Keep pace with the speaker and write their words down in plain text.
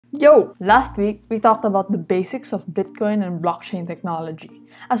Yo! Last week, we talked about the basics of Bitcoin and blockchain technology,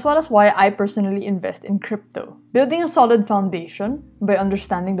 as well as why I personally invest in crypto. Building a solid foundation by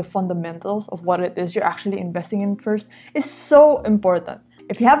understanding the fundamentals of what it is you're actually investing in first is so important.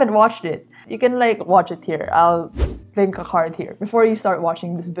 If you haven't watched it, you can watch it here. I'll link a card here before you start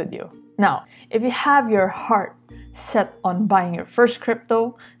watching this video. Now, if you have your heart set on buying your first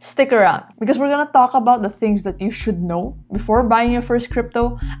crypto, stick around because we're gonna talk about the things that you should know before buying your first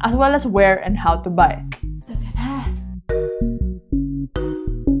crypto, as well as where and how to buy.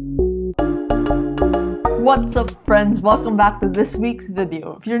 What's up, friends? Welcome back to this week's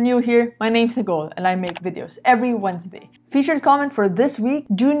video. If you're new here, my name's Nicole and I make videos every Wednesday. Featured comment for this week,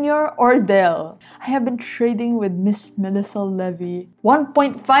 Junior Ordell. I have been trading with Miss Melissa Levy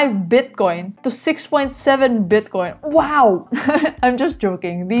 1.5 Bitcoin to 6.7 Bitcoin. Wow! I'm just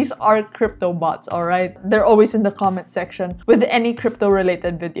joking. These are crypto bots, alright? They're always in the comment section with any crypto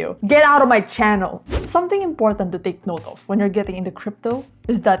related video. Get out of my channel! Something important to take note of when you're getting into crypto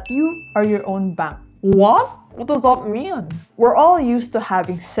is that you are your own bank. What? What does that mean? We're all used to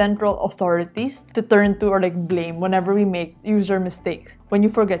having central authorities to turn to or blame whenever we make user mistakes. When you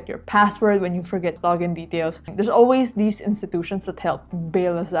forget your password, when you forget login details, there's always these institutions that help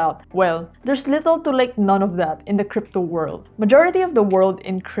bail us out. Well, there's little to none of that in the crypto world. Majority of the world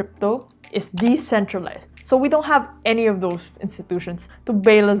in crypto is decentralized. So we don't have any of those institutions to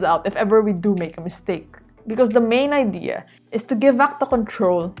bail us out if ever we do make a mistake. Because the main idea is to give back the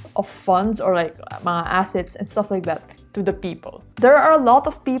control of funds or mga assets and stuff like that to the people. There are a lot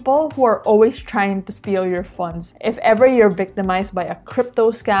of people who are always trying to steal your funds. If ever you're victimized by a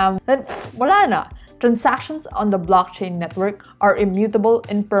crypto scam, then wala na. Transactions on the blockchain network are immutable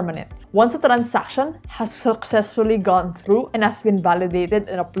and permanent. Once a transaction has successfully gone through and has been validated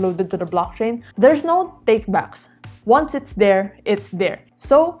and uploaded to the blockchain, there's no takebacks. Once it's there, it's there.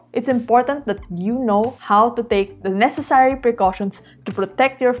 So, it's important that you know how to take the necessary precautions to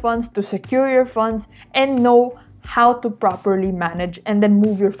protect your funds, to secure your funds, and know how to properly manage and then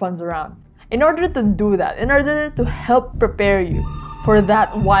move your funds around. In order to do that, in order to help prepare you for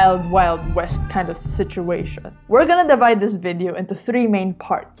that wild, wild west kind of situation, we're gonna divide this video into 3 main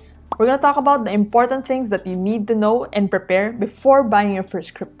parts. We're gonna talk about the important things that you need to know and prepare before buying your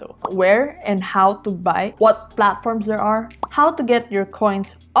first crypto. Where and how to buy, what platforms there are, how to get your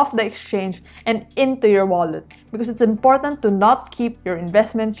coins off the exchange and into your wallet. Because it's important to not keep your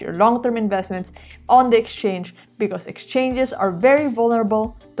investments, your long-term investments on the exchange because exchanges are very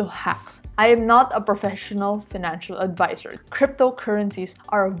vulnerable to hacks. I am not a professional financial advisor. Cryptocurrencies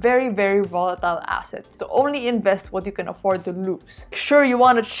are a very, very volatile asset. So only invest what you can afford to lose. Sure, you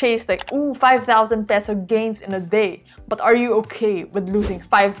want to chase 5,000 peso gains in a day, but are you okay with losing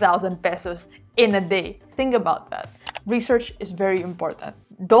 5,000 pesos in a day? Think about that. Research is very important.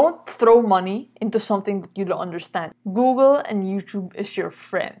 Don't throw money into something that you don't understand. Google and YouTube is your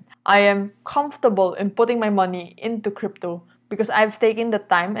friend. I am comfortable in putting my money into crypto because I've taken the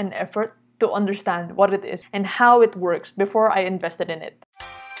time and effort to understand what it is and how it works before I invested in it.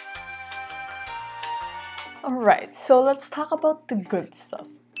 Alright, so let's talk about the good stuff.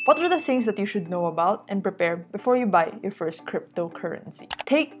 What are the things that you should know about and prepare before you buy your first cryptocurrency?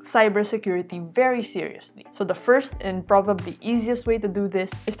 Take cybersecurity very seriously. So the first and probably easiest way to do this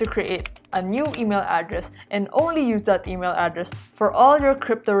is to create a new email address and only use that email address for all your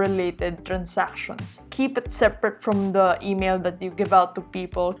crypto-related transactions. Keep it separate from the email that you give out to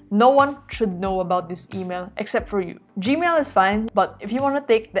people. No one should know about this email except for you. Gmail is fine, but if you want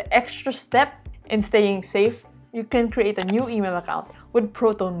to take the extra step in staying safe, you can create a new email account with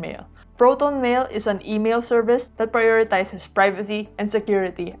ProtonMail. ProtonMail is an email service that prioritizes privacy and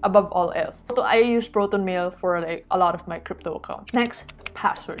security above all else. So I use ProtonMail for a lot of my crypto accounts. Next,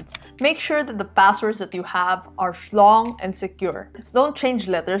 passwords. Make sure that the passwords that you have are long and secure. Don't change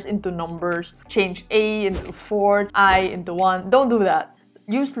letters into numbers, change A into 4, I into 1. Don't do that.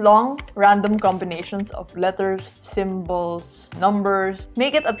 Use long, random combinations of letters, symbols, numbers.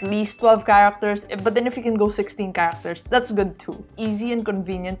 Make it at least 12 characters, but then if you can go 16 characters, that's good too. Easy and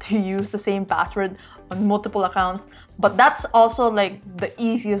convenient to use the same password on multiple accounts, but that's also the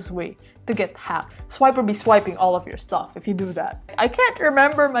easiest way to get hacked. Swiper be swiping all of your stuff if you do that. I can't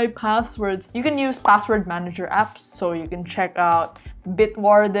remember my passwords. You can use password manager apps, so you can check out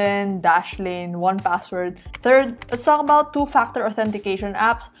Bitwarden, Dashlane, 1Password. Third, let's talk about 2-factor authentication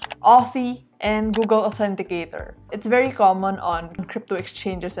apps, Authy and Google Authenticator. It's very common on crypto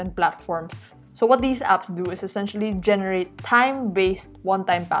exchanges and platforms. So what these apps do is essentially generate time-based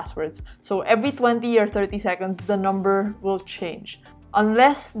one-time passwords. So every 20 or 30 seconds, the number will change.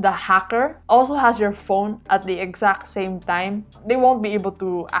 Unless the hacker also has your phone at the exact same time, they won't be able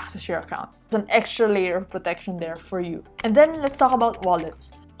to access your account. There's an extra layer of protection there for you. And then let's talk about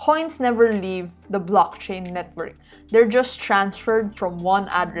wallets. Coins never leave the blockchain network. They're just transferred from one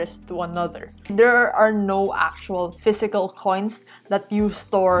address to another. There are no actual physical coins that you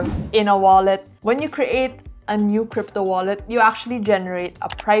store in a wallet. When you create a new crypto wallet, you actually generate a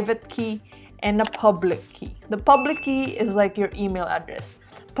private key and a public key. The public key is like your email address.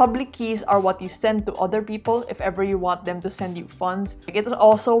 Public keys are what you send to other people if ever you want them to send you funds. It is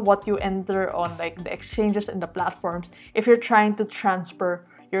also what you enter on like the exchanges and the platforms if you're trying to transfer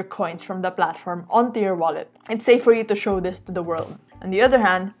your coins from the platform onto your wallet. It's safe for you to show this to the world. On the other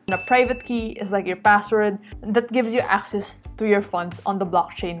hand, a private key is like your password that gives you access to your funds on the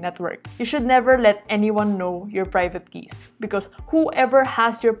blockchain network. You should never let anyone know your private keys because whoever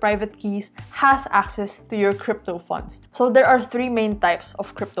has your private keys has access to your crypto funds. So there are three main types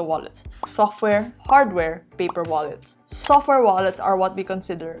of crypto wallets: software, hardware, paper wallets. Software wallets are what we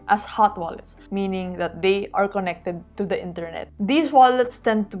consider as hot wallets, meaning that they are connected to the internet. These wallets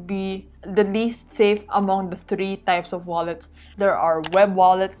tend to be the least safe among the three types of wallets. There are web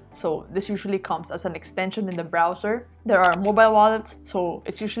wallets, so this usually comes as an extension in the browser. There are mobile wallets, so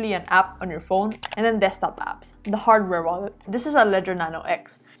it's usually an app on your phone, and then desktop apps. The hardware wallet, this is a Ledger Nano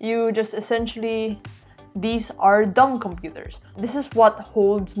X. You just essentially, these are dumb computers. This is what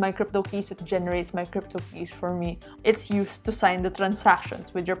holds my crypto keys. It generates my crypto keys for me. It's used to sign the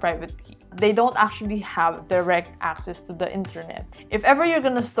transactions with your private key. They don't actually have direct access to the internet. If ever you're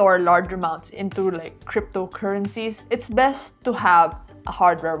gonna store large amounts into like cryptocurrencies, it's best to have a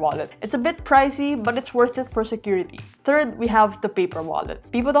hardware wallet. It's a bit pricey, but it's worth it for security. Third, we have the paper wallets.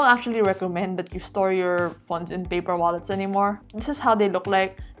 People don't actually recommend that you store your funds in paper wallets anymore. This is how they look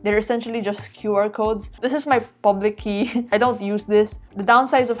like. They're essentially just QR codes. This is my public key. I don't use this. The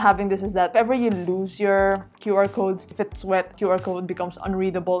downsides of having this is that if ever you lose your QR codes, if it's wet, QR code becomes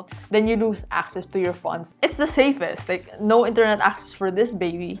unreadable, then you lose access to your funds. It's the safest, like no internet access for this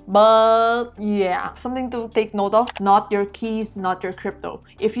baby. But yeah, something to take note of, not your keys, not your crypto.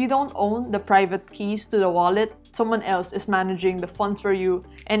 If you don't own the private keys to the wallet, someone else is managing the funds for you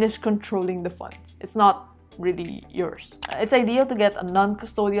and is controlling the funds. It's not really yours. It's ideal to get a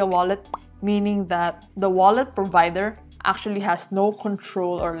non-custodial wallet, meaning that the wallet provider actually has no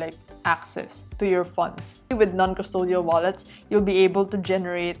control or like access to your funds. With non-custodial wallets, you'll be able to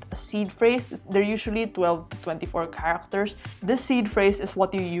generate a seed phrase. They're usually 12 to 24 characters. This seed phrase is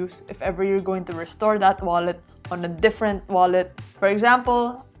what you use if ever you're going to restore that wallet on a different wallet. For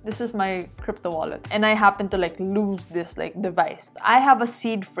example, this is my crypto wallet and I happen to like lose this like device. I have a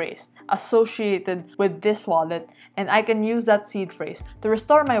seed phrase associated with this wallet and I can use that seed phrase to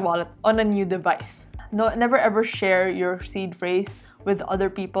restore my wallet on a new device. No, never ever share your seed phrase with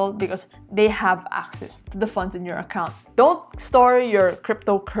other people because they have access to the funds in your account. Don't store your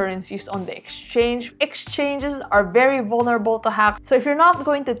cryptocurrencies on the exchange. Exchanges are very vulnerable to hack. So if you're not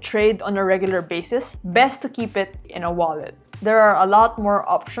going to trade on a regular basis, best to keep it in a wallet. There are a lot more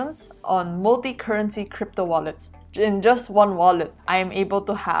options on multi-currency crypto wallets. In just one wallet, I am able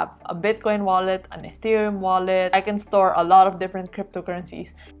to have a Bitcoin wallet, an Ethereum wallet. I can store a lot of different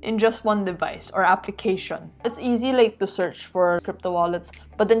cryptocurrencies in just one device or application. It's easy like to search for crypto wallets,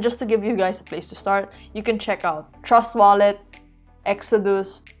 but then just to give you guys a place to start, you can check out Trust Wallet,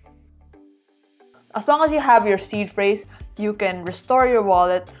 Exodus. As long as you have your seed phrase, you can restore your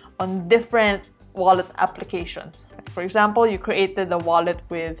wallet on different wallet applications. For example, you created a wallet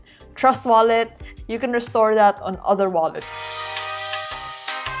with Trust Wallet, you can restore that on other wallets.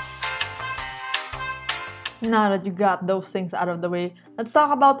 Now that you got those things out of the way, let's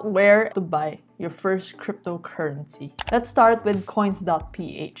talk about where to buy your first cryptocurrency. Let's start with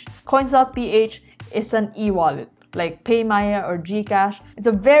coins.ph. Coins.ph is an e-wallet like PayMaya or Gcash. It's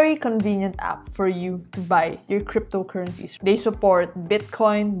a very convenient app for you to buy your cryptocurrencies. They support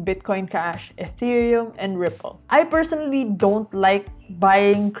Bitcoin, Bitcoin Cash, Ethereum, and Ripple. I personally don't like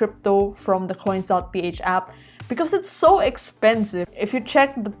buying crypto from the coins.ph app because it's so expensive. If you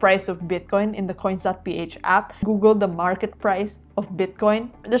check the price of Bitcoin in the coins.ph app, Google the market price of Bitcoin,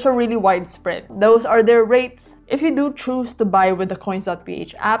 there's a really wide spread. Those are their rates. If you do choose to buy with the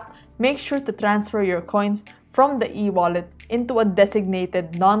coins.ph app, make sure to transfer your coins from the e-wallet into a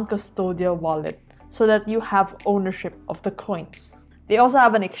designated non-custodial wallet so that you have ownership of the coins. They also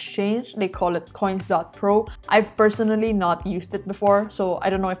have an exchange, they call it coins.pro. I've personally not used it before, so I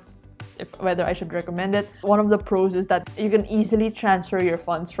don't know whether I should recommend it. One of the pros is that you can easily transfer your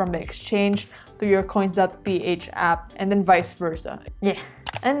funds from the exchange to your coins.ph app and then vice versa. Yeah.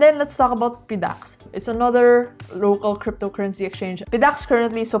 And then let's talk about PDAX. It's another local cryptocurrency exchange. PDAX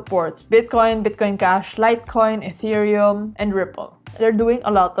currently supports Bitcoin, Bitcoin Cash, Litecoin, Ethereum, and Ripple. They're doing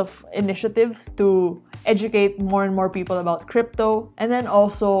a lot of initiatives to educate more and more people about crypto, and then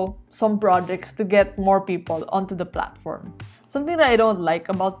also some projects to get more people onto the platform. Something that I don't like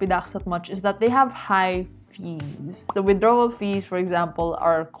about PDAX that much is that they have high fees. The withdrawal fees, for example,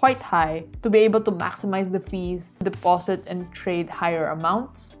 are quite high to be able to maximize the fees, deposit and trade higher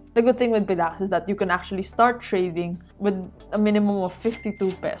amounts. The good thing with PDAX is that you can actually start trading with a minimum of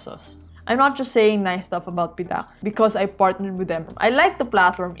 52 pesos. I'm not just saying nice stuff about PDAX because I partnered with them. I like the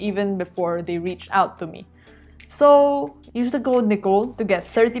platform even before they reached out to me. So use the code Nicole to get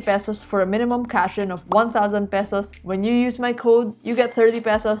 30 pesos for a minimum cash-in of 1,000 pesos. When you use my code, you get 30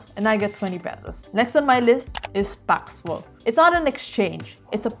 pesos and I get 20 pesos. Next on my list is Paxful. It's not an exchange,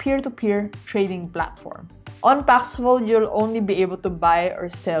 it's a peer-to-peer trading platform. On Paxful, you'll only be able to buy or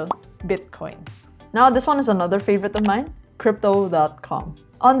sell Bitcoins. Now this one is another favorite of mine, crypto.com.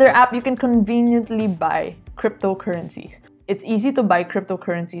 On their app, you can conveniently buy cryptocurrencies. It's easy to buy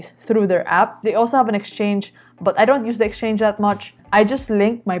cryptocurrencies through their app. They also have an exchange, but I don't use the exchange that much. I just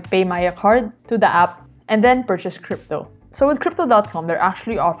link my PayMaya card to the app and then purchase crypto. So with crypto.com, they're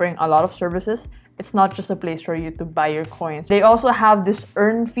actually offering a lot of services. It's not just a place for you to buy your coins. They also have this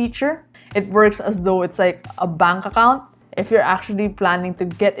earn feature. It works as though it's like a bank account. If you're actually planning to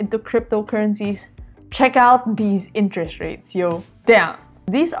get into cryptocurrencies, check out these interest rates, yo. Damn.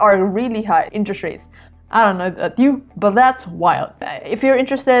 These are really high interest rates. I don't know about you, but that's wild. If you're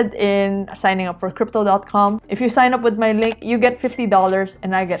interested in signing up for crypto.com, if you sign up with my link, you get $50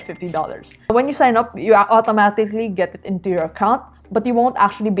 and I get $50. When you sign up, you automatically get it into your account, but you won't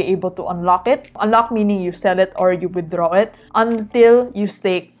actually be able to unlock it. Unlock meaning you sell it or you withdraw it until you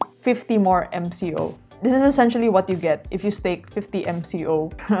stake 50 more MCO. This is essentially what you get if you stake 50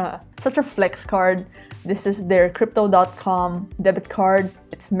 MCO. Such a flex card. This is their crypto.com debit card.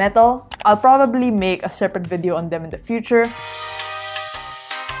 It's metal. I'll probably make a separate video on them in the future.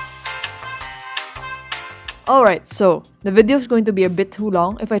 Alright, so the video is going to be a bit too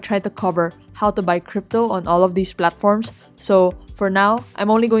long if I try to cover how to buy crypto on all of these platforms. So for now, I'm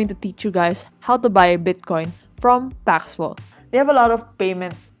only going to teach you guys how to buy Bitcoin from Paxful. They have a lot of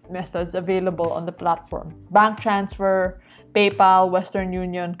payment methods available on the platform. Bank transfer, PayPal, Western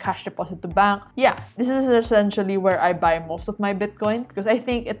Union, cash deposit to bank. Yeah, this is essentially where I buy most of my Bitcoin because I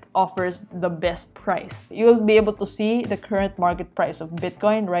think it offers the best price. You'll be able to see the current market price of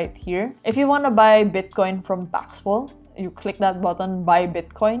Bitcoin right here. If you want to buy Bitcoin from Paxful, you click that button, buy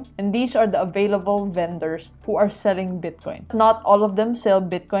Bitcoin, and these are the available vendors who are selling Bitcoin. Not all of them sell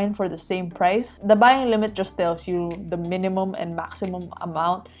Bitcoin for the same price. The buying limit just tells you the minimum and maximum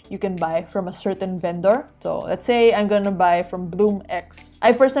amount you can buy from a certain vendor. So let's say I'm gonna buy from BloomX.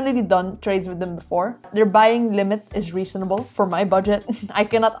 I've personally done trades with them before. Their buying limit is reasonable for my budget. I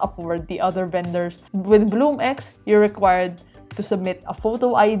cannot afford the other vendors. With BloomX, you're required to submit a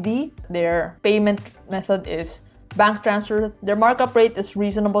photo ID. Their payment method is bank transfer. Their markup rate is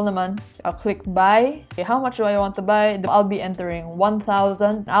reasonable naman. I'll click buy. Okay, how much do I want to buy? I'll be entering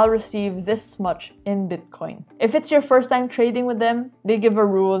 1,000. I'll receive this much in Bitcoin. If it's your first time trading with them, they give a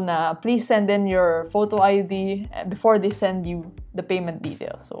rule na please send in your photo ID before they send you the payment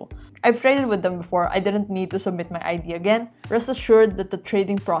details. So I've traded with them before. I didn't need to submit my ID again. Rest assured that the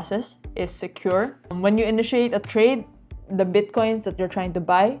trading process is secure. When you initiate a trade, the Bitcoins that you're trying to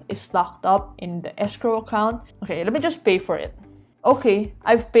buy is locked up in the escrow account. Okay, let me just pay for it. Okay,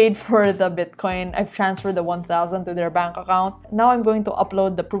 I've paid for the Bitcoin. I've transferred the 1,000 to their bank account. Now I'm going to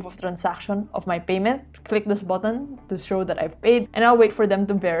upload the proof of transaction of my payment. Click this button to show that I've paid, and I'll wait for them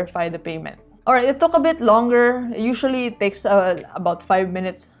to verify the payment. Alright, it took a bit longer. Usually it takes about 5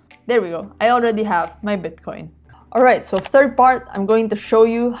 minutes. There we go. I already have my Bitcoin. Alright, so third part, I'm going to show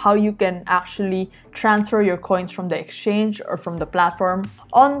you how you can actually transfer your coins from the exchange or from the platform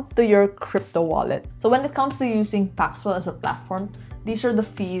onto your crypto wallet. So when it comes to using Paxful as a platform, these are the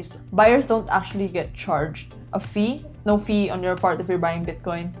fees. Buyers don't actually get charged a fee. No fee on your part if you're buying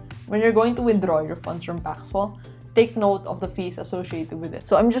Bitcoin. When you're going to withdraw your funds from Paxful, take note of the fees associated with it.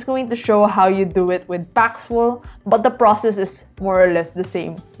 So I'm just going to show how you do it with Paxful, but the process is more or less the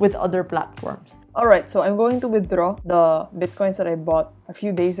same with other platforms. Alright, so I'm going to withdraw the Bitcoins that I bought a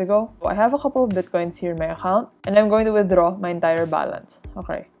few days ago. I have a couple of Bitcoins here in my account, and I'm going to withdraw my entire balance.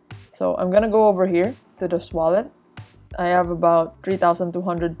 Okay, so I'm gonna go over here to this wallet. I have about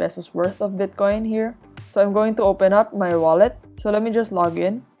 3,200 pesos worth of Bitcoin here. So I'm going to open up my wallet. So let me just log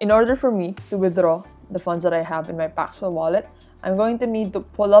in. In order for me to withdraw the funds that I have in my Paxful wallet, I'm going to need to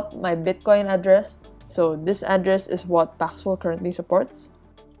pull up my Bitcoin address. So this address is what Paxful currently supports.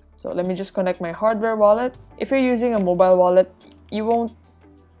 So let me just connect my hardware wallet. If you're using a mobile wallet, you won't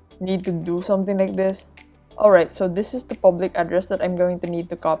need to do something like this. Alright, so this is the public address that I'm going to need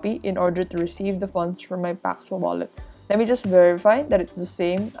to copy in order to receive the funds from my Paxful wallet. Let me just verify that it's the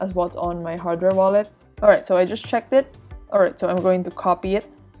same as what's on my hardware wallet. Alright, so I just checked it. Alright, so I'm going to copy it.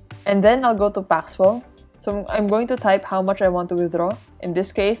 And then I'll go to Paxful. So I'm going to type how much I want to withdraw. In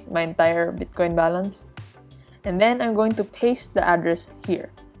this case, my entire Bitcoin balance. And then I'm going to paste the address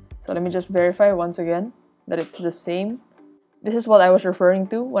here. So let me just verify once again that it's the same. This is what I was referring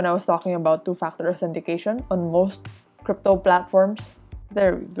to when I was talking about two-factor authentication on most crypto platforms.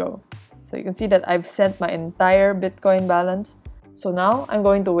 There we go. So you can see that I've sent my entire Bitcoin balance. So now I'm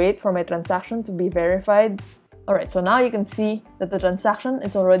going to wait for my transaction to be verified. Alright, so now you can see that the transaction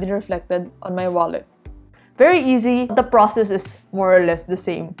is already reflected on my wallet. Very easy. The process is more or less the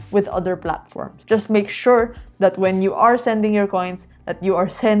same with other platforms. Just make sure that when you are sending your coins, that you are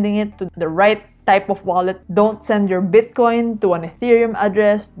sending it to the right type of wallet. Don't send your Bitcoin to an Ethereum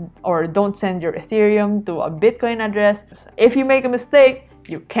address, or don't send your Ethereum to a Bitcoin address. If you make a mistake,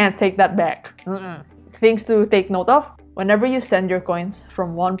 you can't take that back. Things to take note of: whenever you send your coins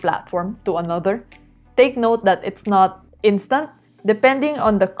from one platform to another, take note that it's not instant. Depending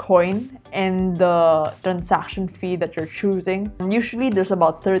on the coin and the transaction fee that you're choosing, usually there's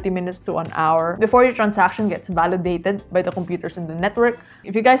about 30 minutes to an hour before your transaction gets validated by the computers in the network.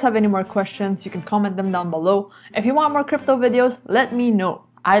 If you guys have any more questions, you can comment them down below. If you want more crypto videos, let me know.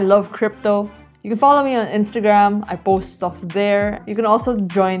 I love crypto. You can follow me on Instagram. I post stuff there. You can also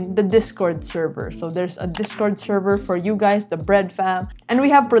join the Discord server. So there's a Discord server for you guys, the Bread Fam, and we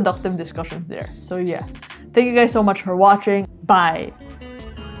have productive discussions there. So yeah. Thank you guys so much for watching. Bye!